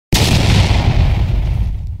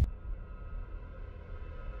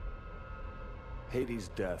Hades'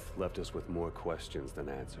 death left us with more questions than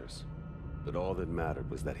answers. But all that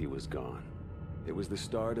mattered was that he was gone. It was the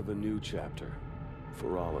start of a new chapter,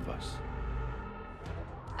 for all of us.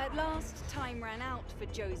 At last, time ran out for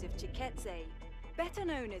Joseph Chiketze, better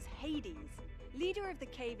known as Hades, leader of the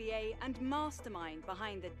KVA and mastermind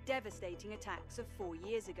behind the devastating attacks of 4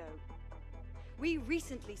 years ago. We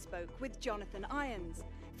recently spoke with Jonathan Irons,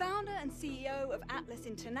 founder and CEO of Atlas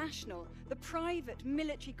International, the private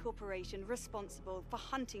military corporation responsible for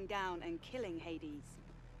hunting down and killing Hades.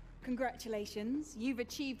 Congratulations, you've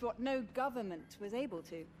achieved what no government was able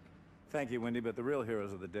to. Thank you, Wendy, but the real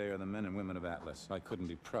heroes of the day are the men and women of Atlas. I couldn't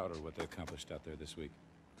be prouder of what they accomplished out there this week.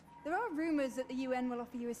 There are rumors that the UN will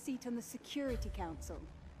offer you a seat on the Security Council.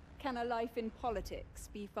 Can a life in politics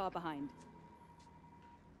be far behind?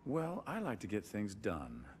 Well, I like to get things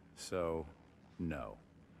done, so no.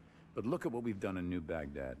 But look at what we've done in New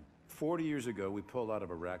Baghdad. 40 years ago, we pulled out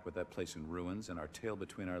of Iraq with that place in ruins and our tail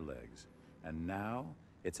between our legs. And now,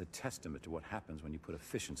 it's a testament to what happens when you put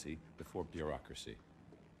efficiency before bureaucracy.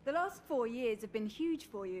 The last 4 years have been huge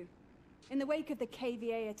for you. In the wake of the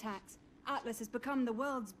KVA attacks, Atlas has become the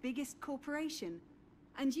world's biggest corporation.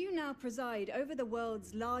 And you now preside over the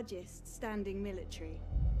world's largest standing military.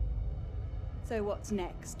 So what's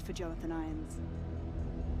next for Jonathan Irons?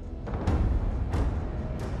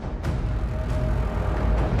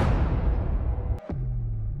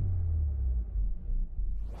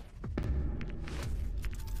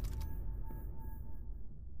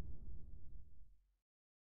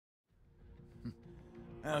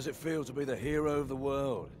 How does it feel to be the hero of the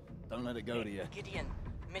world? Don't let it go to you. Gideon,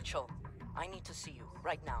 Mitchell, I need to see you,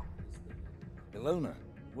 right now. Ilona,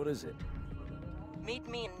 what is it? Meet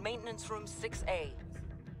me in maintenance room 6A.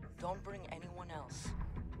 Don't bring anyone else.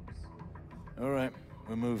 All right,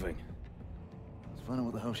 we're moving. Let's find out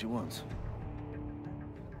what the hell she wants.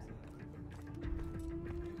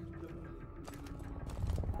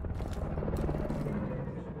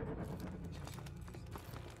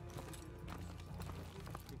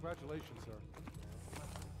 Congratulations, sir.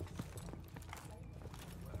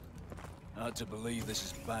 Hard to believe this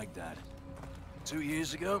is Baghdad. 2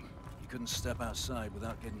 years ago, you couldn't step outside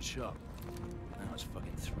without getting shot. Now it's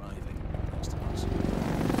fucking thriving, thanks to us.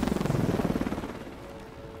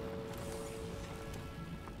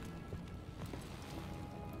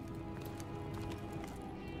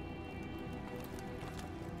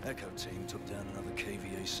 Echo team took down another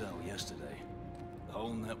KVA cell yesterday. The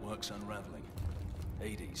whole network's unraveling.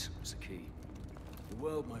 Hades was the key. The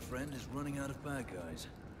world, my friend, is running out of bad guys.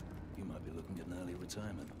 You might be looking at an early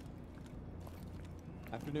retirement.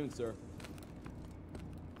 Afternoon, sir.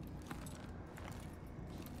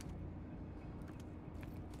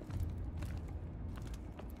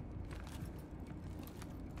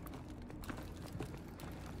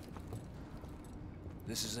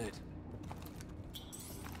 This is it.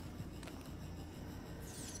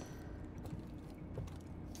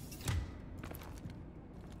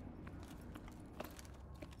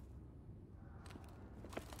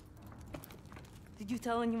 Did you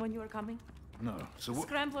tell anyone you were coming? No, so what?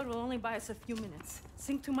 Scrambler will only buy us a few minutes.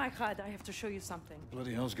 Sync to my HUD, I have to show you something.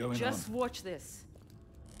 Bloody hell's going on? Just watch this.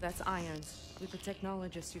 That's Irons, with the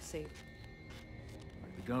technologist you saved.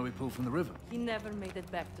 Like the guy we pulled from the river. He never made it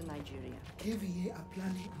back to Nigeria. KVA are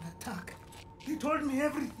planning an attack. He told me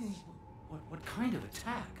everything. What kind of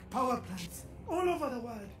attack? Power plants, all over the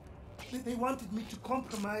world. They wanted me to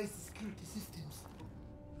compromise the security systems.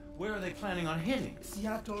 Where are they planning on hitting?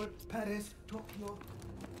 Seattle, Paris, Tokyo.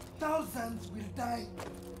 Thousands will die.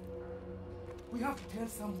 We have to tell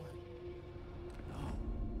someone. No.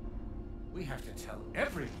 We have to tell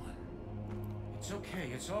everyone. It's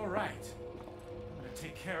okay, it's all right. I'm gonna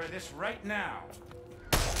take care of this right now.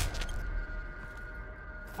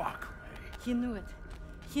 Fuck, Ray. He knew it.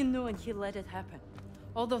 He knew and he let it happen.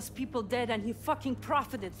 All those people dead and he fucking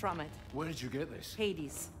profited from it. Where did you get this?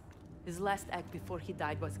 Hades. His last act before he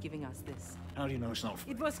died was giving us this. How do you know it's not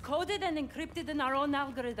It was coded and encrypted in our own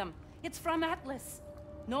algorithm. It's from Atlas.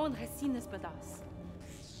 No one has seen this but us.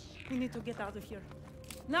 We need to get out of here.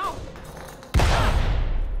 Now!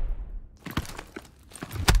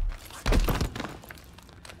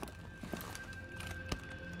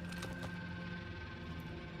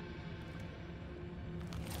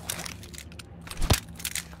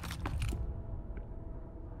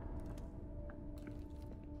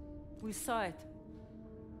 We saw it.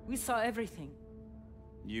 We saw everything.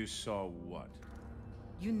 You saw what?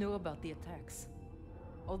 You knew about the attacks.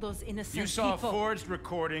 All those innocent people. You saw a forged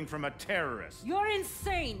recording from a terrorist. You're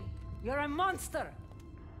insane! You're a monster!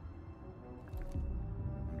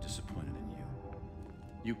 I'm disappointed in you.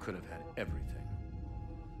 You could have had everything.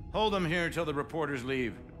 Hold them here until the reporters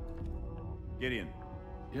leave. Gideon.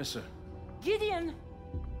 Yes, sir. Gideon!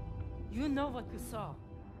 You know what you saw.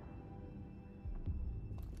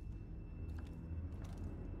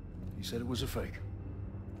 He said it was a fake.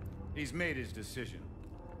 He's made his decision.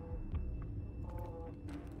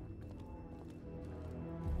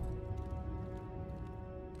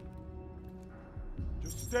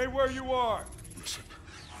 Just stay where you are. Listen,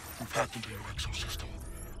 we've hacked into your exosystem.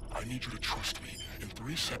 I need you to trust me. In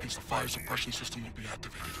 3 seconds, the fire suppression system will be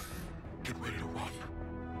activated. Get ready to run.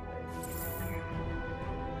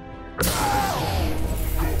 Go,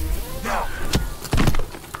 now!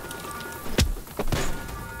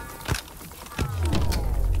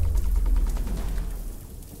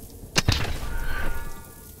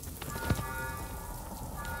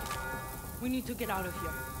 We need to get out of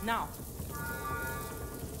here, now.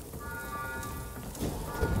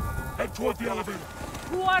 Head toward the elevator.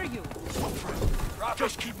 Who are you?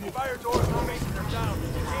 Just keep moving. Fire doors on Mason are down. We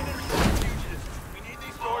can't intercept the fugitives. We need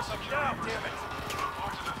these doors up now, damn it.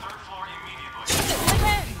 Report to the 3rd floor immediately.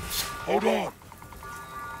 Hold on.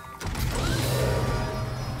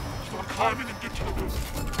 Start climbing and get to the roof.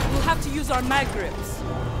 We'll have to use our mag grips.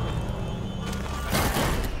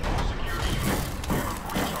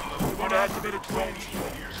 We're going to activate a drone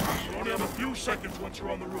strike. You only have a few seconds once you're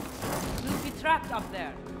on the roof. We'll be trapped up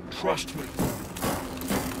there. Trust me.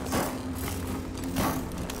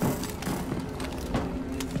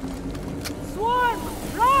 Swarm!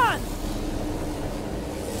 Run!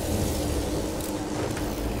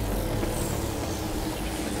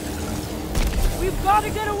 We've got to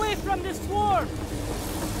get away from this swarm!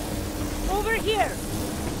 Over here!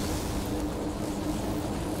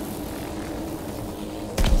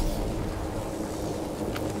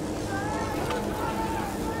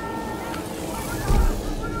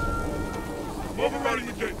 I'm overriding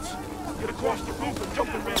the gates. Get across the roof and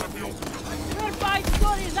jump around at the opening. We're 5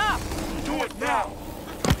 stories up! Do it now!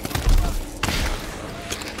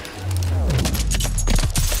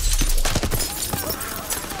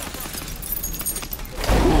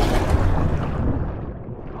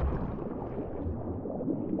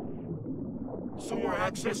 Sewer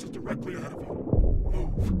access is directly ahead of you.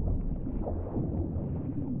 Move.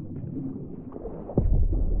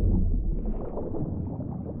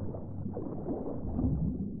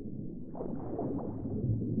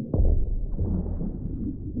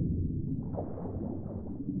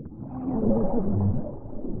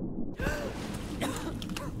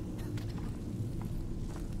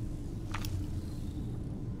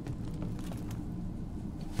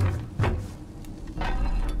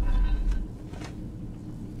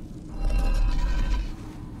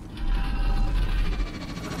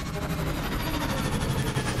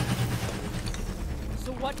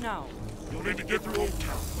 What now? You'll need to get through Old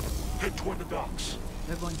Town. Head toward the docks.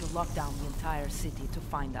 They're going to lock down the entire city to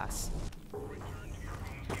find us.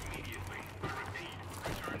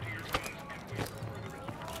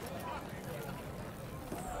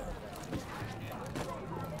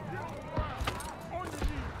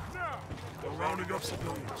 They're rounding up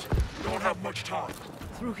civilians. We don't have much time.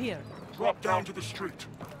 Through here. Drop down to the street.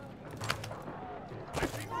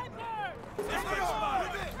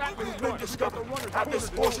 We've been discovered. Atlas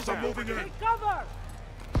forces are moving in. Take cover!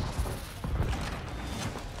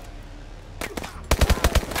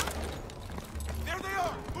 There they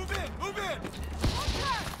are! Move in! Move in!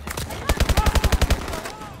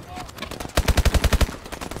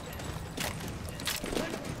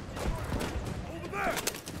 Over there!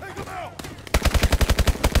 Take them out!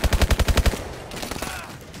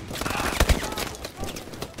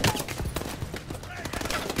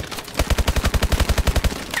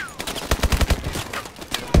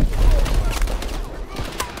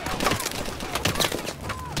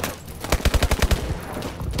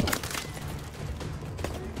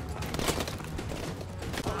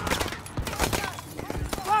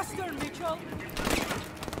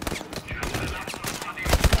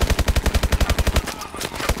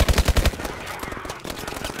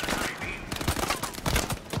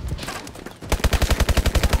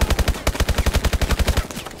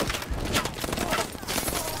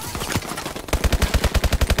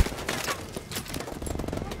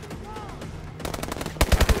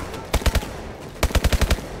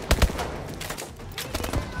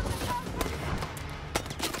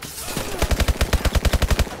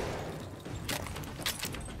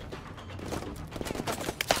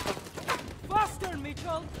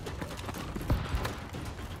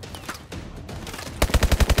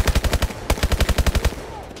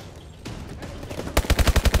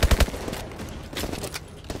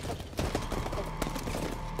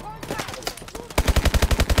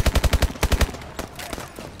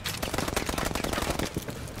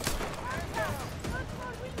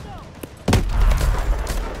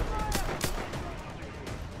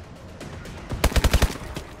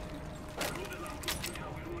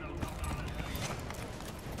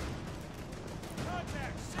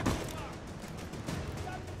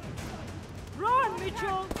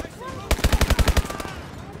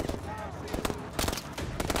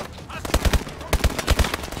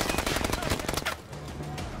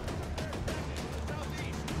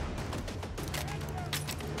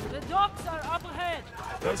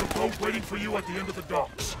 waiting for you at the end of the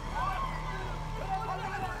docks.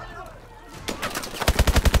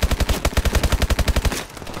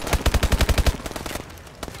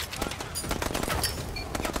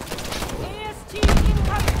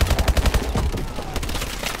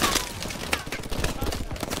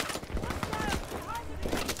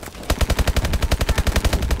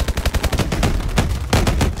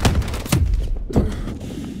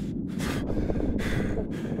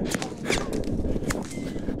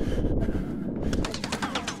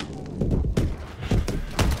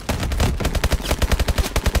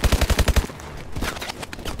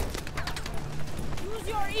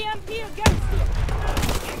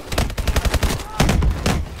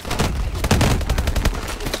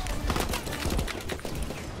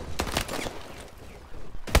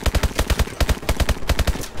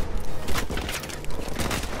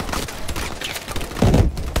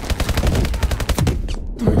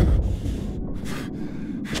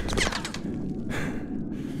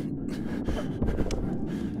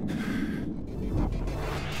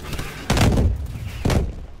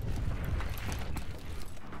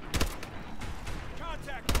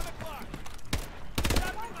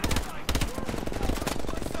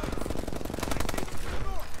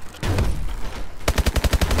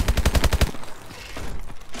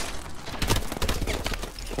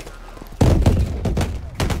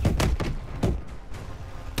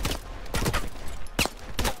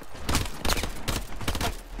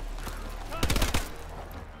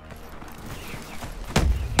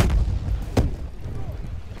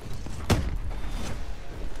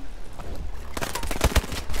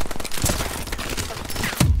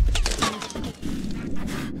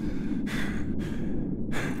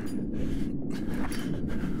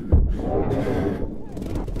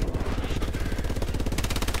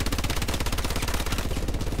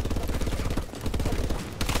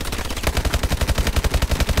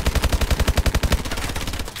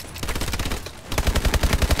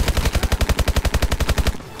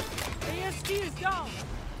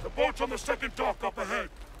 On the second dock up ahead.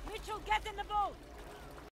 Mitchell, get in the boat!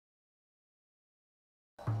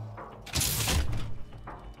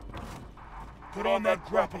 Put on that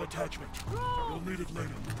grapple attachment. You'll need it later.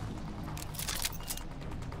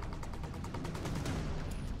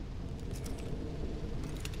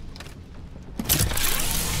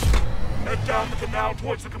 Head down the canal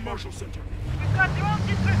towards the commercial center. We've got drones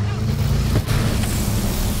in pursuit!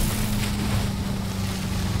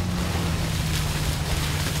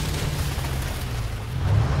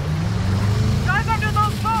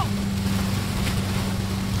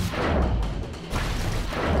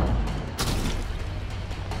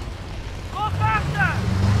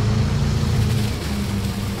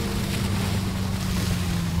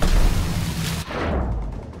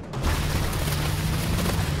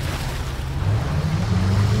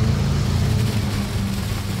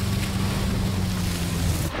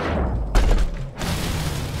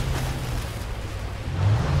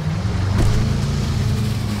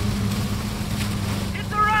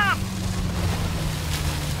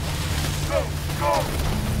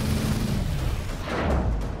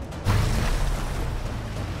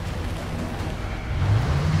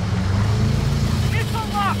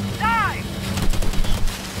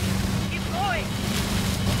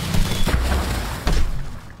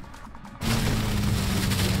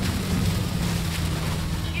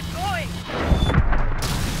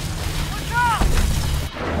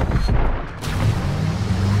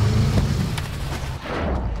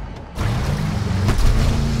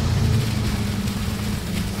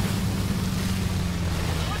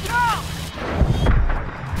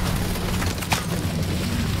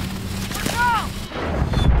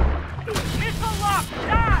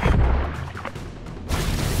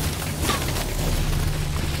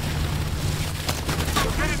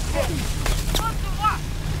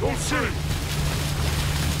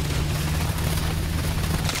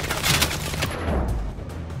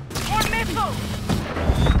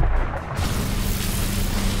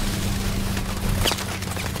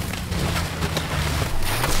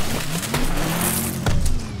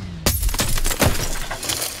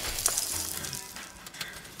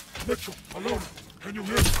 Mitchell, alone. Can you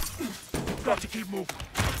hear me? We've got to keep moving.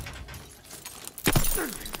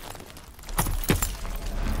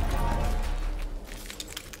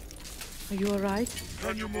 Are you alright?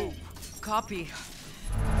 Can you move? Copy.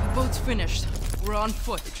 The boat's finished. We're on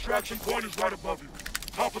foot. Extraction point is right above you.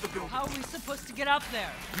 Top of the building. How are we supposed to get up there?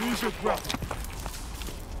 Use your grapple.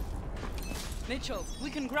 Mitchell, we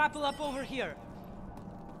can grapple up over here.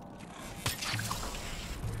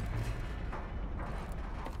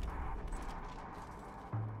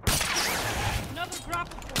 Another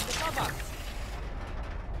grapple point above us.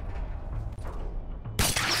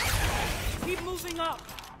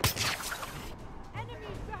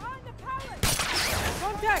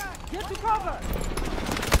 Contact! Get to cover!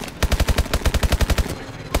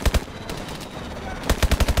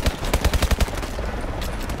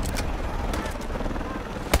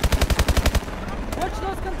 Watch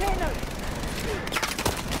those containers!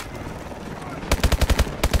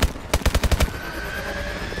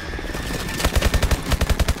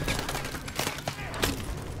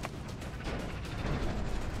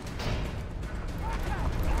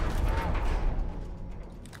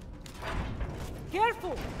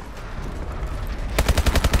 Careful!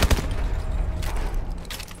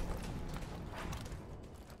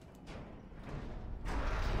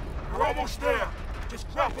 We're almost there.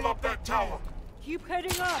 Just grapple up that tower. Keep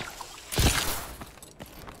heading up!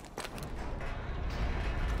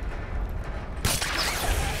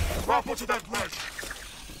 Grapple to that ledge.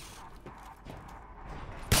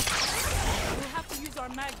 We'll have to use our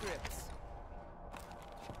mag grips.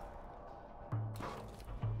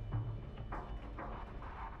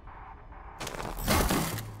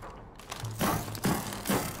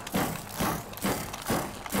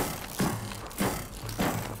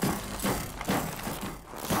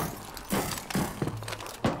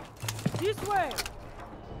 This way!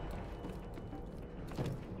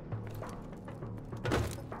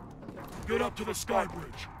 Get up to the sky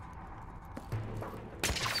bridge.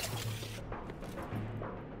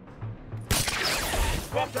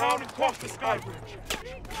 Drop down and cross the sky bridge.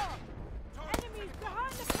 Enemies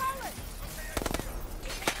behind the pallet!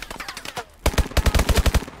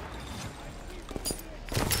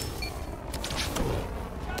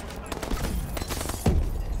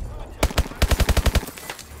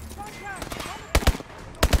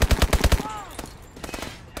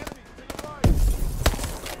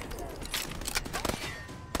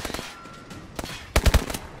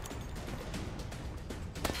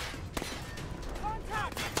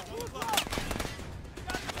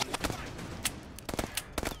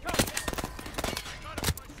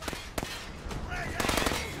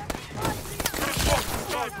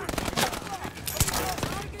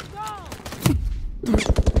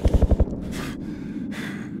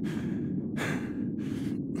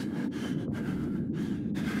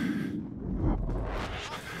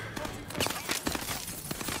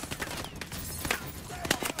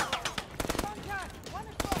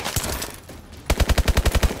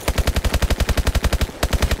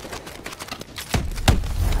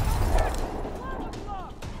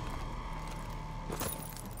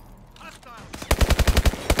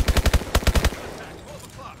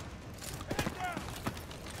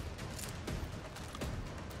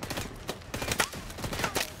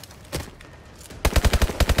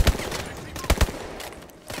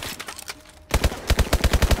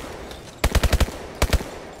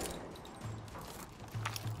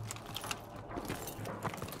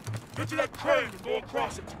 Get to that crane and go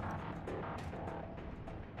across it.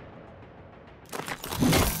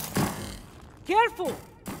 Careful!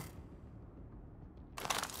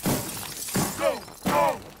 Go!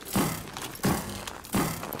 Go!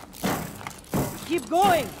 Keep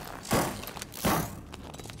going!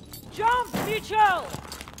 Jump, Mitchell!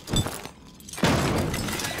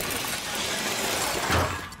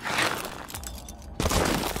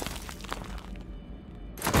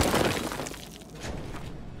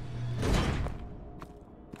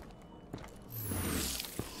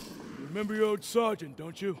 Remember your old sergeant,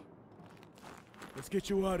 don't you? Let's get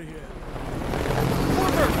you out of here.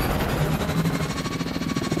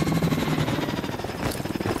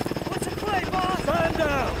 What's a play, boss? Stand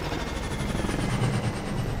down!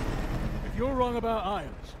 If you're wrong about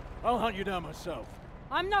irons, I'll hunt you down myself.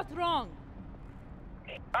 I'm not wrong.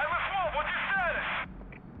 What's your status?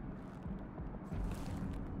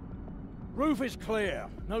 Roof is clear.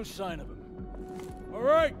 No sign of him. All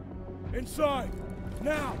right. Inside.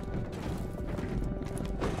 Now.